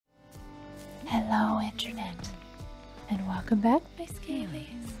Hello, Internet, and welcome back, my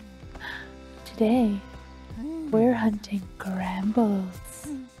scalies. Today, we're hunting Grambles.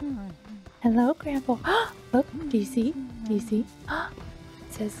 Hello, Gramble. Look, do you see? Do you see?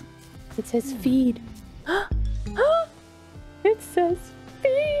 It says feed. It says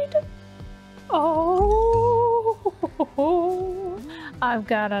feed. Oh, I've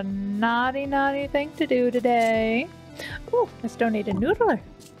got a naughty thing to do today. Ooh, let's donate a noodler.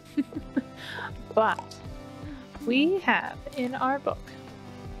 But we have in our book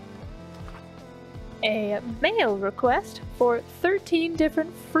a mail request for 13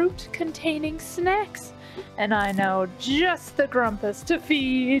 different fruit containing snacks, and I know just the grumpus to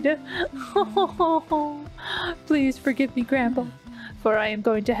feed. Please forgive me, Gramble, for I am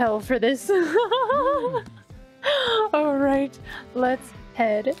going to hell for this. Alright, let's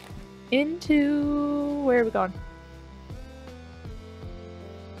head into... where are we going?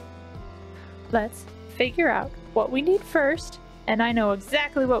 Let's figure out what we need first, and I know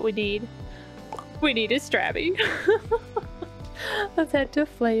exactly what we need. We need a Strabby. Let's head to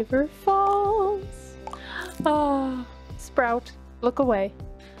Flavor Falls. Oh, Sprout, look away.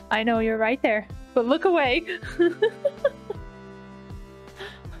 I know you're right there, but look away.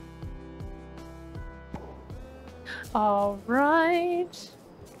 All right.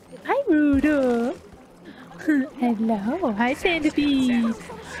 Hi, Rudolph. Hello. Hi, Centipede.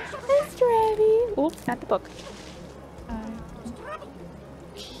 Hi, Strabby. Oh, not the book.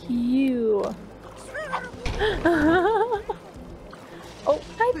 Cute. Oh,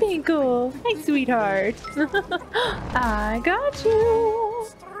 hi, Pinkle. Hi, sweetheart. I got you.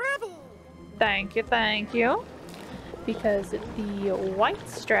 Thank you. Because the white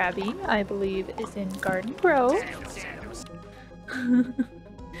Strabby, I believe, is in Garden Grove.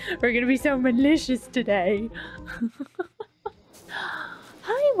 We're gonna be so malicious today.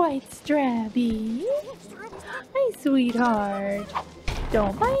 Hi, white Strabby. Hi, sweetheart.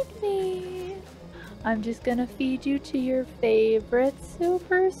 Don't mind me. I'm just gonna feed you to your favorite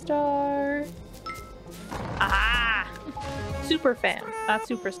superstar. Ah! Super fan, not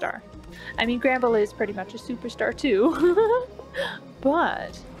superstar. I mean, Gramble is pretty much a superstar too.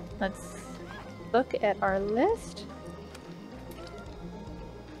 But let's look at our list.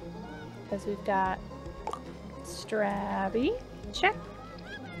 Because we've got Strabby, check.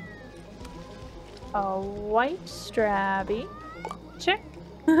 A white Strabby, check.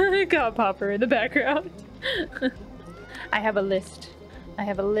 Got Popper in the background. I have a list. I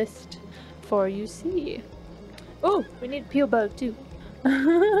have a list for you see. Oh, we need a peel bug too.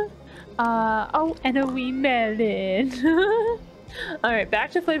 Oh, and a wee melon. Alright,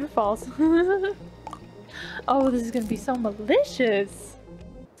 back to Flavor Falls. Oh, this is gonna be so malicious.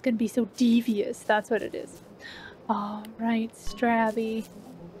 It's gonna be so devious. That's what it is. Alright, Strabby.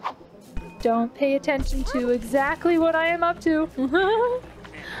 Don't pay attention to exactly what I am up to.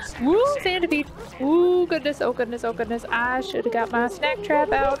 Woo, Centipede. Ooh, goodness, oh goodness, oh goodness. I should have got my snack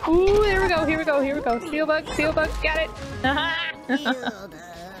trap out. Ooh, here we go, here we go, here we go. Steel bug, got it.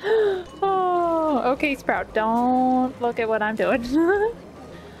 Oh, okay, Sprout, don't look at what I'm doing.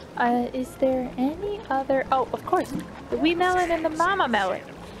 Is there any other... oh, of course, the wee melon and the mama melon.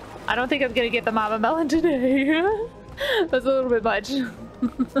 I don't think I'm gonna get the mama melon today. That's a little bit much.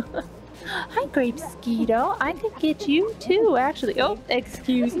 Hi, Grape Skeeto. I could get you too, actually. Oh,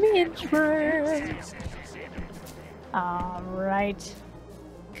 excuse me, entrance. Alright.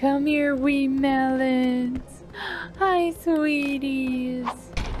 Come here, wee melons. Hi, sweeties.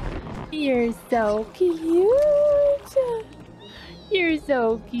 You're so cute. You're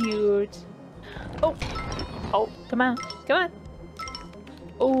so cute. Oh. Oh, come on. Come on.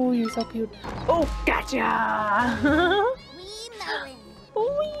 Oh, you're so cute. Oh, gotcha. Wee melon.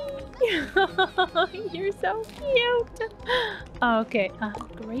 Wee. You're so cute. Okay,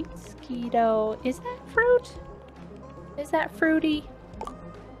 Great Skeeto. Is that fruit? Is that fruity?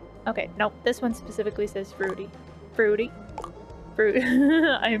 Okay, nope. This one specifically says fruity. Fruity. Fruit.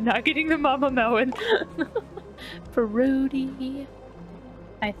 I am not getting the mama melon. Fruity.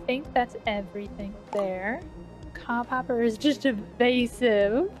 I think that's everything there. Cob Hopper is just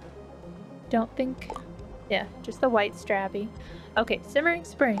evasive. Don't think... yeah, just the white Strabby. Okay, Simmering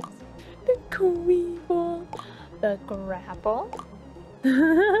Springs. The Queeble. The Grapple.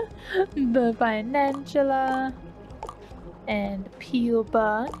 The Financiala. And Peel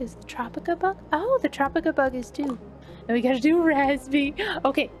Bug. Is the Tropica Bug? Oh, the Tropica Bug is too. And we gotta do Raspy.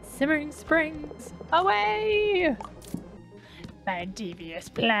 Okay, Simmering Springs. Away! My devious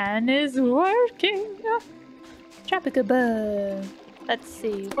plan is working. Tropica Bug. Let's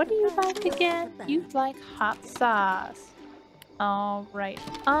see. What do you like again? You like hot sauce. All right.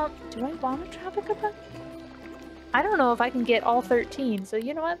 Do I want a Tropica bug? I don't know if I can get all 13, so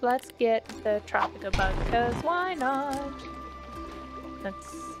you know what? Let's get the Tropica bug, because why not?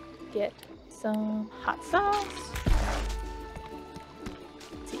 Let's get some hot sauce.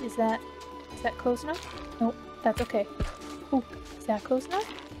 Let's see, is that close enough? Nope, that's okay. Ooh, is that close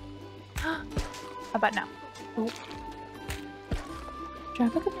enough? How about now? Ooh.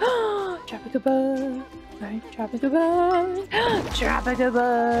 Tropica bug. Tropica bug. Right, Tropica bug. Tropica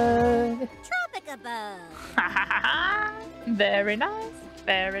bug. Tropica bug. Very nice.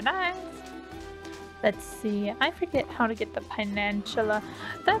 Very nice. Let's see. I forget how to get the peninsula.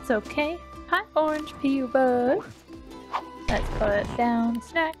 That's okay. Hot orange peel bug. Let's put down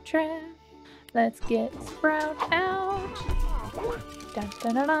snack trap. Let's get Sprout out. Dun,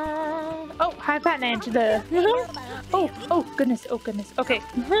 dun, dun, dun. Oh, hi, Peninsula. Oh, goodness. Oh, goodness. Okay.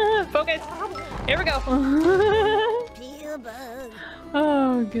 Focus. Here we go.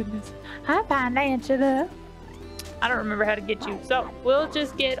 Oh, goodness. Hi, Peninsula. I don't remember how to get you, so we'll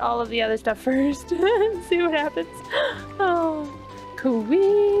just get all of the other stuff first and see what happens. Oh,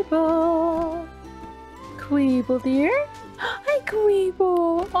 Queeble. Queeble, dear. Hi,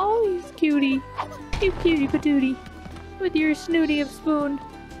 Queeble. Oh, you cutie. You cutie patootie. With your snooty of spoon.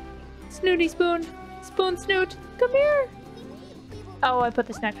 Snooty spoon. Spoon snoot. Come here. Oh, I put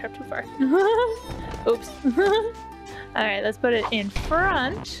the snack trap too far. Oops. Alright, let's put it in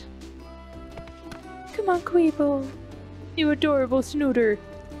front. Come on, Queeble. You adorable snooter.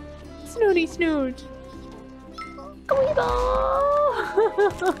 Snooty snoot. Queeble!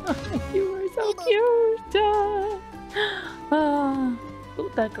 You are so cute.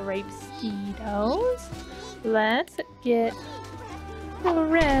 The grape skitos. Let's get the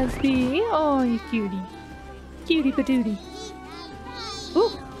raspy. Oh, you cutie. Cutie patootie.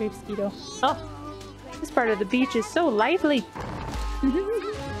 Ooh, grape skeeto. Oh, this part of the beach is so lively.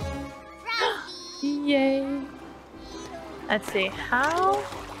 Yay. Let's see. How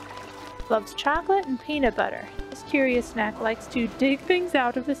loves chocolate and peanut butter. This curious snack likes to dig things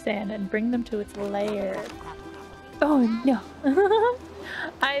out of the sand and bring them to its lair. Oh no.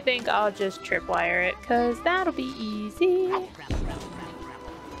 I think I'll just tripwire it, because that'll be easy.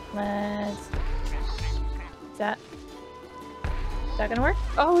 Let's... Is that gonna work?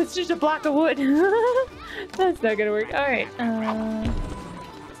 Oh, it's just a block of wood. That's not gonna work. Alright,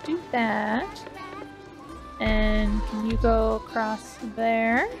 let's do that. And can you go across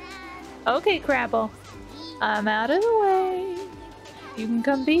there? Okay, Gramble. I'm out of the way. You can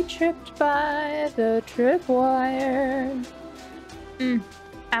come be tripped by the tripwire.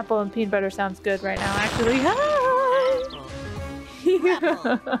 Apple and peanut butter sounds good right now, actually. Hi!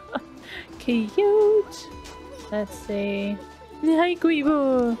 Cute. Let's see. Hi,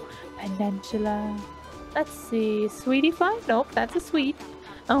 Queeble. Peninsula. Let's see. Sweetie fly? Nope, that's a sweet.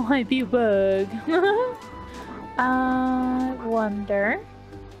 Oh, hi, bug. I wonder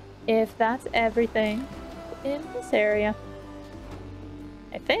if that's everything in this area.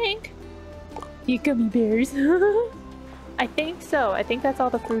 I think. You gummy bears. I think so. I think that's all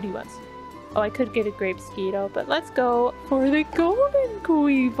the fruity ones. Oh, I could get a grape skeeto, but let's go for the golden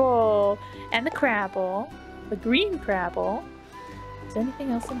Queeble and the Crabble, the green Crabble. Is there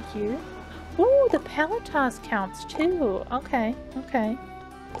anything else in here? Ooh, the Palatos counts too. Okay, okay.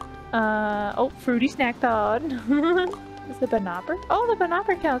 Oh, fruity snack pod. Is the Banopper? Oh, the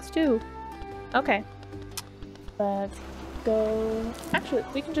Banopper counts too. Okay. Let's go. Actually,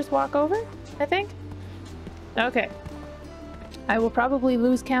 we can just walk over, I think. Okay. I will probably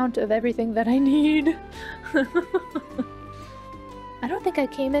lose count of everything that I need. I don't think I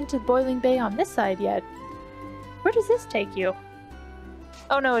came into Boiling Bay on this side yet. Where does this take you?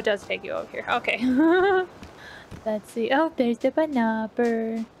 Oh no, it does take you over here. Okay. Let's see. Oh, there's the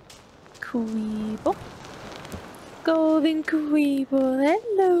Banopper. Queeble. Golden Queeble.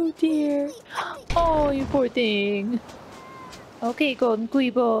 Hello, dear. Oh, you poor thing. Okay, Golden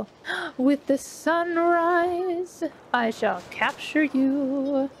Queeble. With the sunrise, I shall capture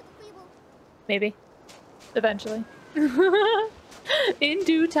you. Maybe. Eventually. In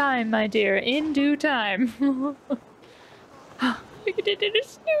due time, my dear. In due time.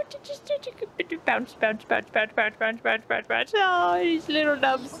 Bounce, bounce, bounce, bounce, bounce, bounce, bounce, bounce, bounce. Oh, these little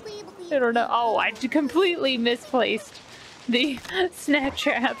nubs. Little nubs. Oh, I completely misplaced the snack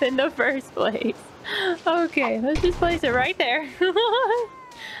trap in the first place. Okay, let's just place it right there.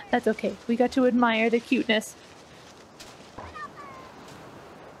 That's okay. We got to admire the cuteness.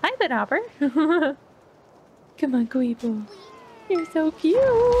 Hi, Banopper. Come on, Queeble. You're so cute.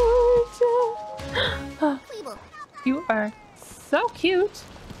 Oh, you are so cute.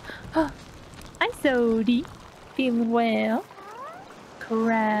 Oh, hi, Sodi. Feeling well?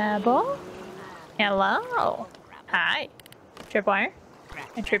 Gramble. Hello. Hi. Tripwire.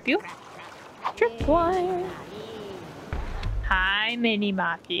 I trip you. Tripwire. Hi, Mini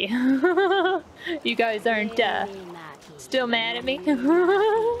Maki. You guys aren't still mad at me?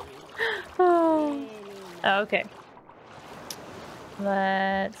 Oh. Okay.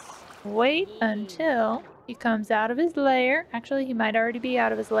 Let's wait until he comes out of his lair. Actually, he might already be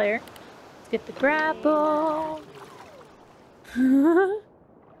out of his lair. Let's get the grapple.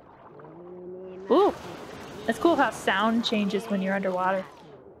 Ooh. That's cool how sound changes when you're underwater.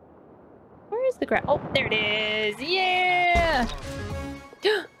 Where is the grapple? Oh, there it is. Yeah!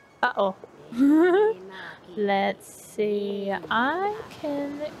 Uh-oh. Let's see. I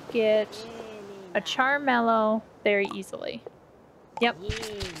can get a Charmello very easily. Yep.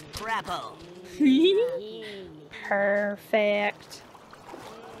 Grapple. Perfect.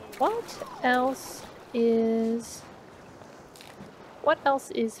 What else is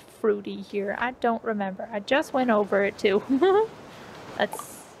fruity here? I don't remember. I just went over it too.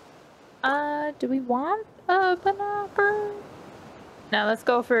 Let's do we want a banana? No, let's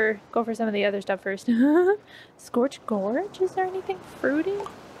go for some of the other stuff first. Scorched Gorge? Is there anything fruity?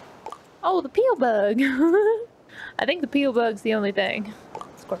 Oh, the peel bug. I think the peel bug's the only thing.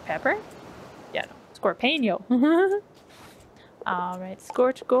 Scorched pepper? Yeah, no. Scorpeno. Alright,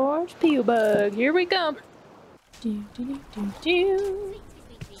 Scorched Gorge, peel bug. Here we come. Do, do, do, do.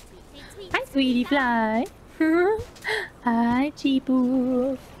 Hi, sweetie fly. Hi,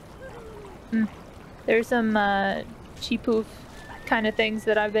 Cheepoof. There's some Cheepoof kind of things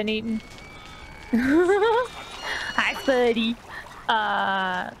that I've been eating. Hi, buddy.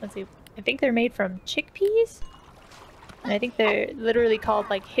 Let's see. I think they're made from chickpeas. And I think they're literally called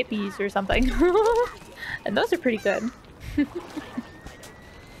like hippies or something. And those are pretty good.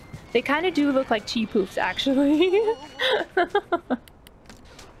 They kind of do look like Cheepoofs, actually.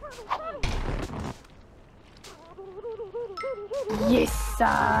 Yes.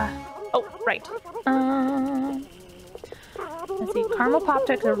 Oh, right. Let's see. Caramel Pop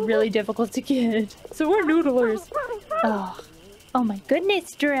Tarts are really difficult to get. So we're noodlers. Oh my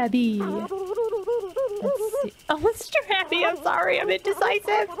goodness, Strabby. Let's see. Oh, Strabby, I'm sorry, I'm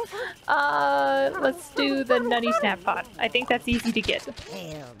indecisive. Let's do the Nutty Snap Pot. I think that's easy to get.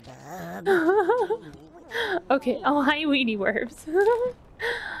 Okay, oh, hi, Weenie Worms.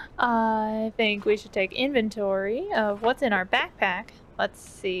 I think we should take inventory of what's in our backpack. Let's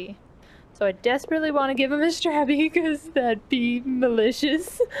see. So I desperately want to give him a Strabby because that'd be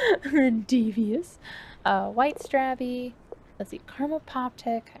malicious and devious. White Strabby. Let's see, Caramel Pop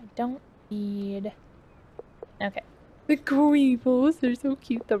Tech. I don't need. Okay. The Queebles, they're so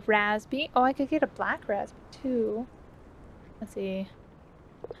cute. The Raspy. Oh, I could get a black Raspy too. Let's see.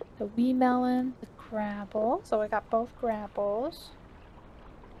 The Wee Melon, the Grapple. So I got both Grapples.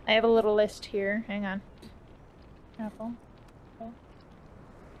 I have a little list here. Hang on. Grapple.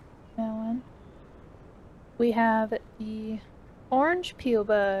 Melon. We have the orange peel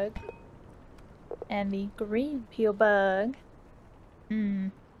bug and the green peel bug.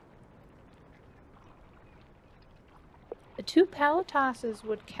 The 2 Pallitosses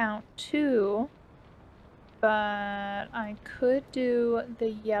would count too, but I could do the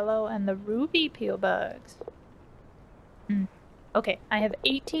yellow and the ruby peel bugs. Okay, I have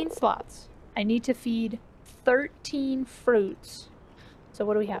 18 slots. I need to feed 13 fruits. So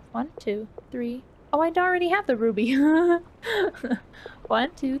what do we have? 1, 2, 3. Oh, I already have the ruby. 1,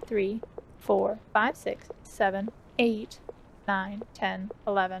 2, 3, 4, 5, 6, 7, 8, 9, 10,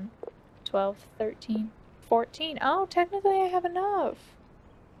 11, 12, 13, 14. Oh, technically I have enough.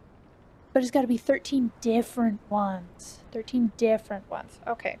 But it's got to be 13 different ones. 13 different ones.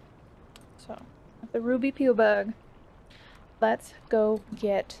 Okay. So, the ruby peel bug. Let's go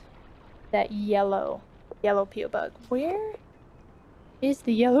get that yellow peel bug. Where is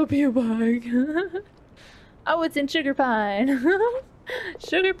the yellow peel bug? Oh, it's in Sugar Pine.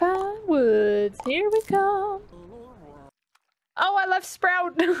 Sugar Pine Woods. Here we come. Oh, I left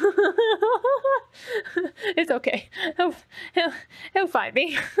Sprout. It's okay. He'll find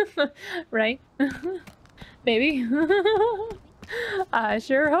me. Right? Maybe. I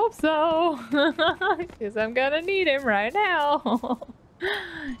sure hope so. Because I'm gonna need him right now.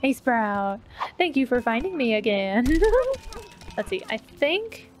 Hey, Sprout. Thank you for finding me again. Let's see. I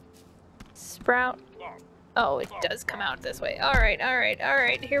think Sprout. Oh, it does come out this way. Alright, alright,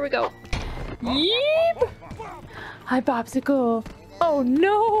 alright. Here we go. Yeep! Hi, Popsicle. Oh,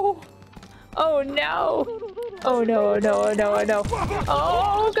 no! Oh, no! Oh, no, no, no, no.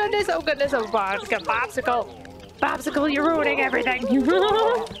 Oh, goodness, oh, goodness, oh, Popsicle. Popsicle, you're ruining everything.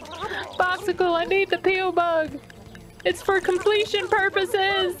 Popsicle, I need the peel bug. It's for completion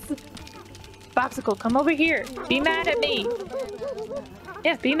purposes! Popsicle, come over here. Be mad at me.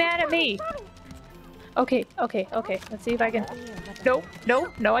 Yeah, be mad at me. Okay. Let's see if I can... Nope,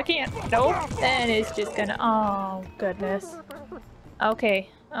 no I can't. Nope. And it's just gonna... Oh, goodness. Okay.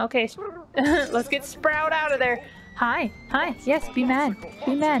 Let's get Sprout out of there. Hi. Yes, be mad.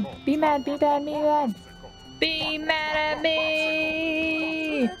 Be mad at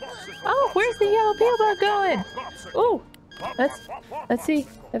me. Oh, where's the yellow peel bug going? Ooh. Let's see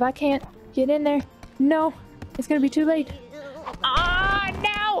if I can't get in there. No, it's gonna be too late. Ah,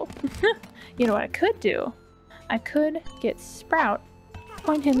 no! You know what I could do? I could get Sprout,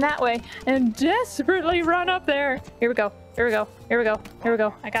 point him that way, and desperately run up there. Here we go.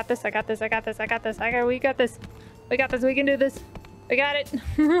 I got this. We got this. We can do this. We got it.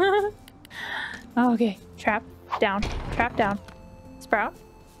 Okay, trap down. Sprout?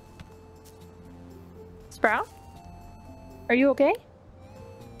 Are you okay?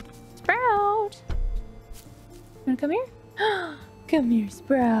 Sprout! Wanna come here? Come here,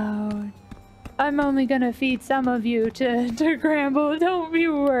 Sprout. I'm only gonna feed some of you to Gramble. Don't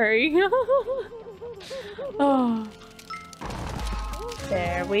you worry. Oh.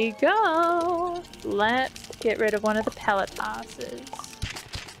 There we go. Let's get rid of one of the pellet bosses.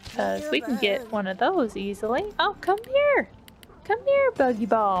 Because we can get one of those easily. Oh, come here. Come here, Buggy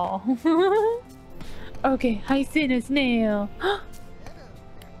Ball. Okay, I seen a snail.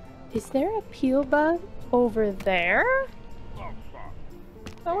 Is there a peel bug over there?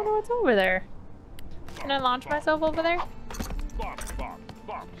 I wonder what's over there. Can I launch myself over there? Let's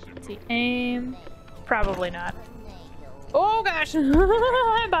see, aim. Probably not. Oh gosh!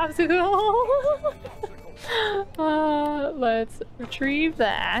 Popsicle! Let's retrieve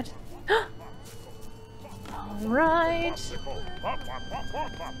that. Alright.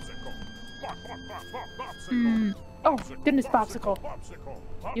 Oh, goodness, Popsicle.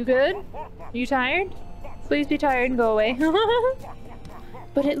 You good? You tired? Please be tired and go away.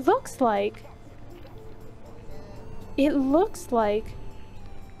 But it looks like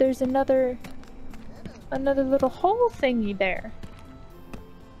there's another little hole thingy there.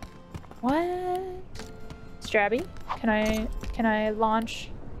 What? Strabby, can I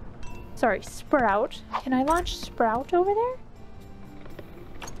launch... Sorry, Sprout. Can I launch Sprout over there?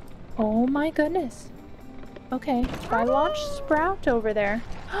 Oh my goodness. Okay, if I launch Sprout over there...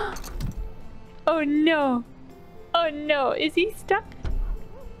 Oh no! Oh no, is he stuck?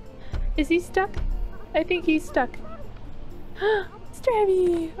 Is he stuck? I think he's stuck.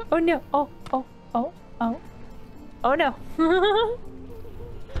 Strabby! Oh no! Oh no!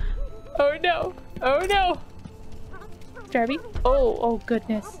 Oh no! Oh no! Strabby? Oh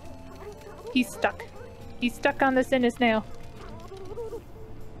goodness. He's stuck. He's stuck on the Snail.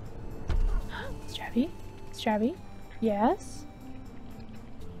 Strabby? Yes?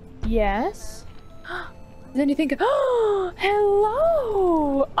 Yes? Is anything good? Oh,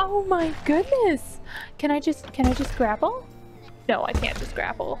 hello! Oh my goodness! Can I just grapple? No, I can't just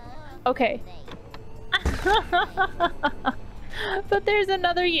grapple. Okay. But there's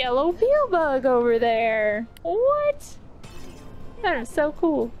another yellow peel bug over there. What? That is so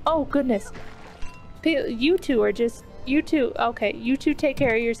cool. Oh goodness. You two are just... You two. Okay, you two take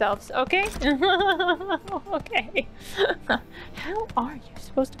care of yourselves, okay? Okay. How are you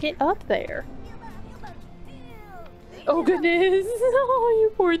supposed to get up there? Oh goodness! Oh, you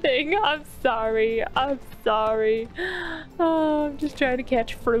poor thing. I'm sorry. Oh, I'm just trying to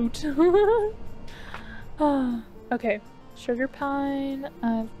catch fruit. Okay. Sugar pine.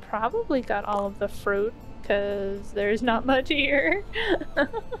 I've probably got all of the fruit because there's not much here.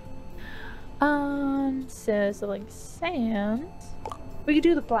 Sizzling sands. We could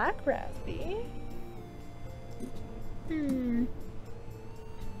do the black raspberry.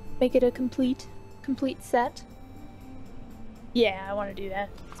 Make it a complete set. Yeah, I want to do that.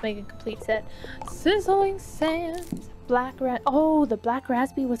 Let's make a complete set. Sizzling sands. Black Oh, the black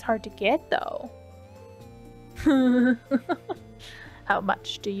raspberry was hard to get though. How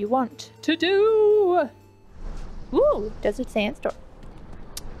much do you want to do? Ooh, desert sandstorm.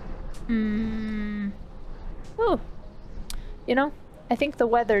 Ooh. You know, I think the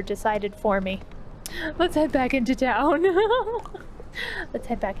weather decided for me. Let's head back into town. Let's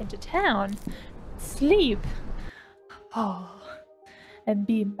head back into town. Sleep. Oh. And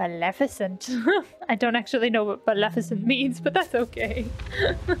be maleficent. I don't actually know what maleficent means, but that's okay.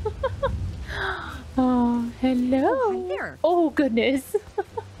 Oh, hello. Oh, hi there. Oh, goodness.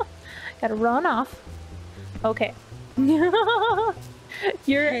 Gotta run off. Okay.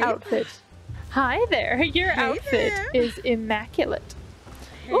 Your outfit. Hi there. Your outfit is immaculate.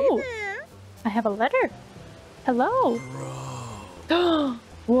 Ooh, I have a letter. Hello.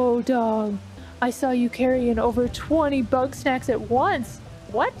 Whoa, dog. I saw you carrying over 20 bug snacks at once.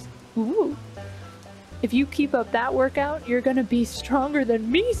 What? Ooh. If you keep up that workout, you're gonna be stronger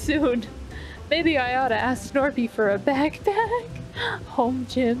than me soon. Maybe I ought to ask Snorpy for a backpack. Home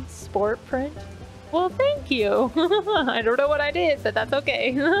gym sport print. Well, thank you. I don't know what I did, but that's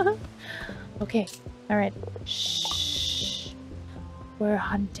okay. Okay, all right. Shh. We're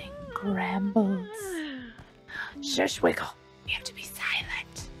hunting Grambles. Shush, Wiggle. We have to be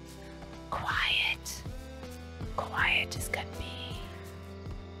silent. Quiet. Quiet is gonna be.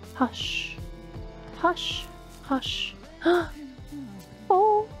 Hush. Hush. Hush.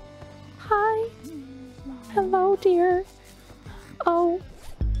 Oh. Hi. Hello, dear. Oh.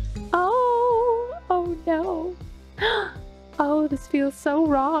 Oh. Oh, no. Oh, this feels so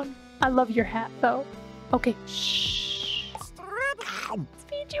wrong. I love your hat, though. Okay. Shh. Let's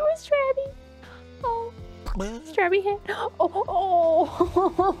feed you a Strabby. Oh. Strabby hat. Oh,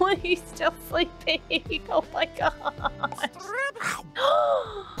 oh. He's still sleeping. Oh, my gosh.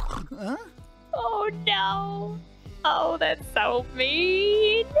 Oh, no. Oh, that's so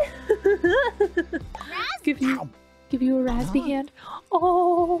mean. give you a raspy hand.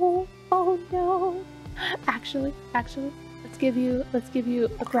 Oh, oh no. Actually, let's give you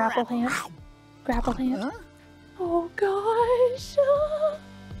a grapple hand. Grapple hand. Oh gosh.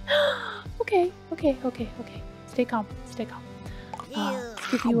 Okay. Stay calm. Let's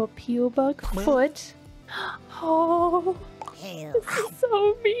give you a peel bug foot. Oh, this is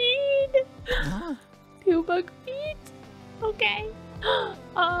so mean. Peel bug feet. Okay.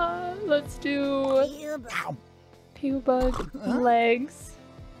 Let's do peel bug legs.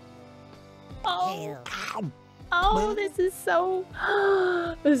 Oh. Oh, this is so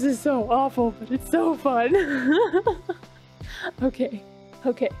awful, but it's so fun. Okay.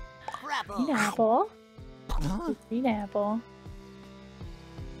 Green apple. Green apple.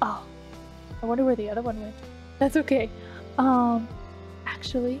 Oh. I wonder where the other one went. That's okay.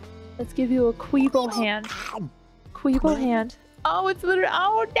 Actually, let's give you a Queeble hand. Queeble hand. Oh, it's literally.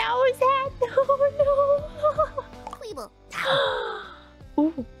 Oh no, his hat. Oh no. Queeble.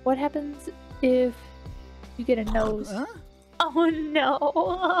 Ooh, what happens if you get a nose? Oh no.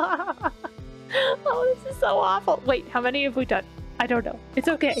 Oh, this is so awful. Wait, how many have we done? I don't know. It's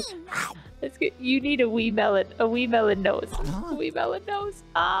okay. Let's get. You need a wee melon. A wee melon nose. A wee melon nose.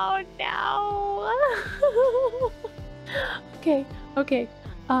 Oh no. Okay.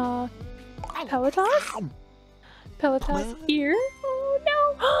 Pelotas? Pelotas ear? Oh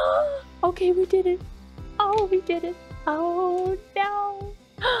no! Okay, we did it. Oh, we did it. Oh no!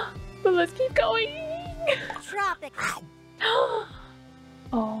 But let's keep going. Tropic.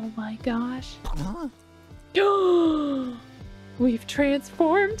 Oh my gosh. We've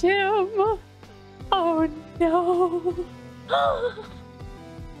transformed him. Oh no.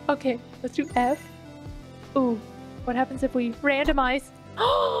 Okay, let's do F. Ooh, what happens if we randomize?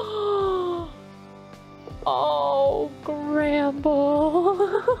 Oh, Gramble.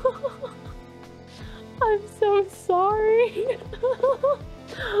 I'm so sorry.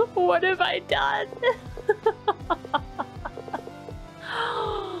 What have I done?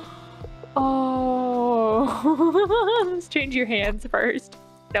 Oh. Let's change your hands first.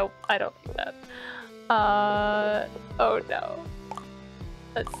 Nope, I don't need that. Oh no.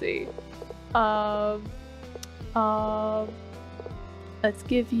 Let's see. Let's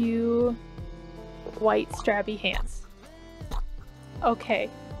give you white strabby hands. Okay.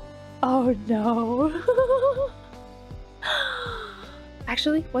 Oh no.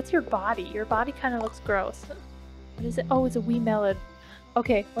 Actually, what's your body? Your body kind of looks gross. What is it? Oh, it's a wee melon.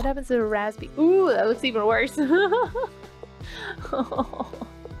 Okay, what happens to a raspy? Ooh, that looks even worse.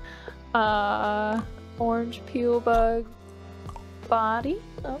 Orange peel bug body.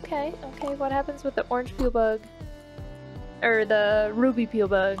 Okay, what happens with the orange peel bug? Or the ruby peel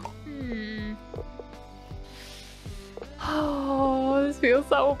bug? Oh, this feels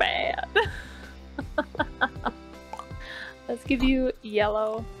so bad. Let's give you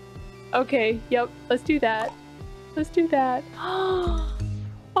yellow. Okay, yep, let's do that.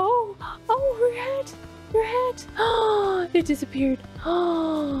 Oh, your hat. Oh, it disappeared.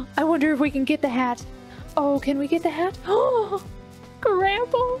 Oh, I wonder if we can get the hat. Oh, can we get the hat? Oh,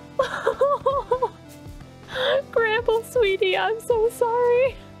 Gramble. Gramble, sweetie, I'm so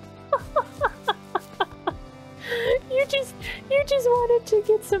sorry. You just wanted to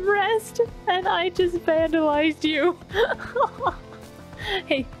get some rest, and I just vandalized you.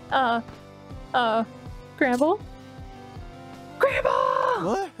 Hey, Gramble? Gramble!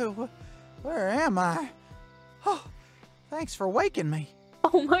 What? Where am I? Oh, thanks for waking me.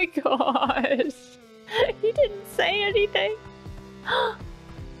 Oh my gosh. He didn't say anything.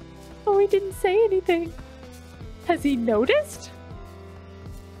 Oh, he didn't say anything. Has he noticed?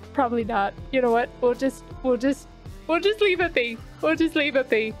 Probably not. You know what? We'll just leave it be. We'll just leave it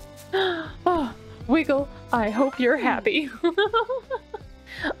be. Oh, Wiggle, I hope you're happy.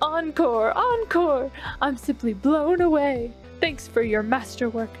 Encore, encore. I'm simply blown away. Thanks for your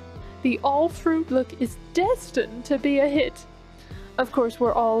masterwork. The all-fruit look is destined to be a hit. Of course,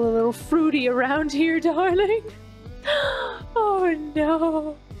 we're all a little fruity around here, darling. Oh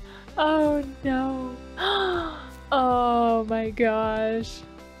no. Oh no. Oh my gosh.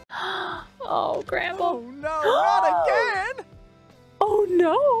 Oh, Gramble. Oh no, not again! Oh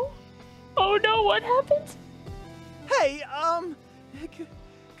no. Oh no, what happened? Hey,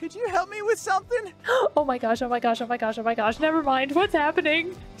 could you help me with something? Oh my gosh, oh my gosh, oh my gosh, oh my gosh. Never mind. What's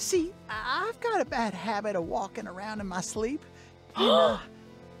happening? See, I've got a bad habit of walking around in my sleep. And,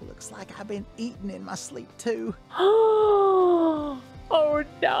 looks like I've been eating in my sleep too. Oh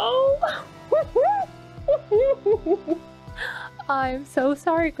no. I'm so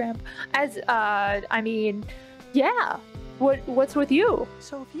sorry, Gramp. I mean, yeah. What's with you?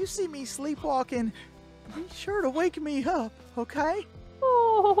 So if you see me sleepwalking, be sure to wake me up, okay?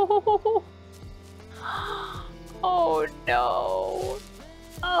 Oh. Oh no.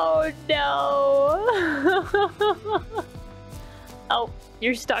 Oh no. Oh,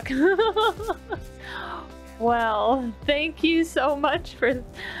 you're stuck. Well, thank you so much for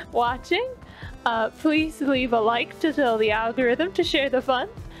watching. Please leave a like to tell the algorithm to share the fun.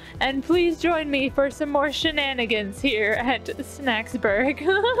 And please join me for some more shenanigans here at Snaxburg.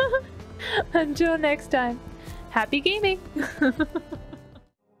 Until next time, happy gaming!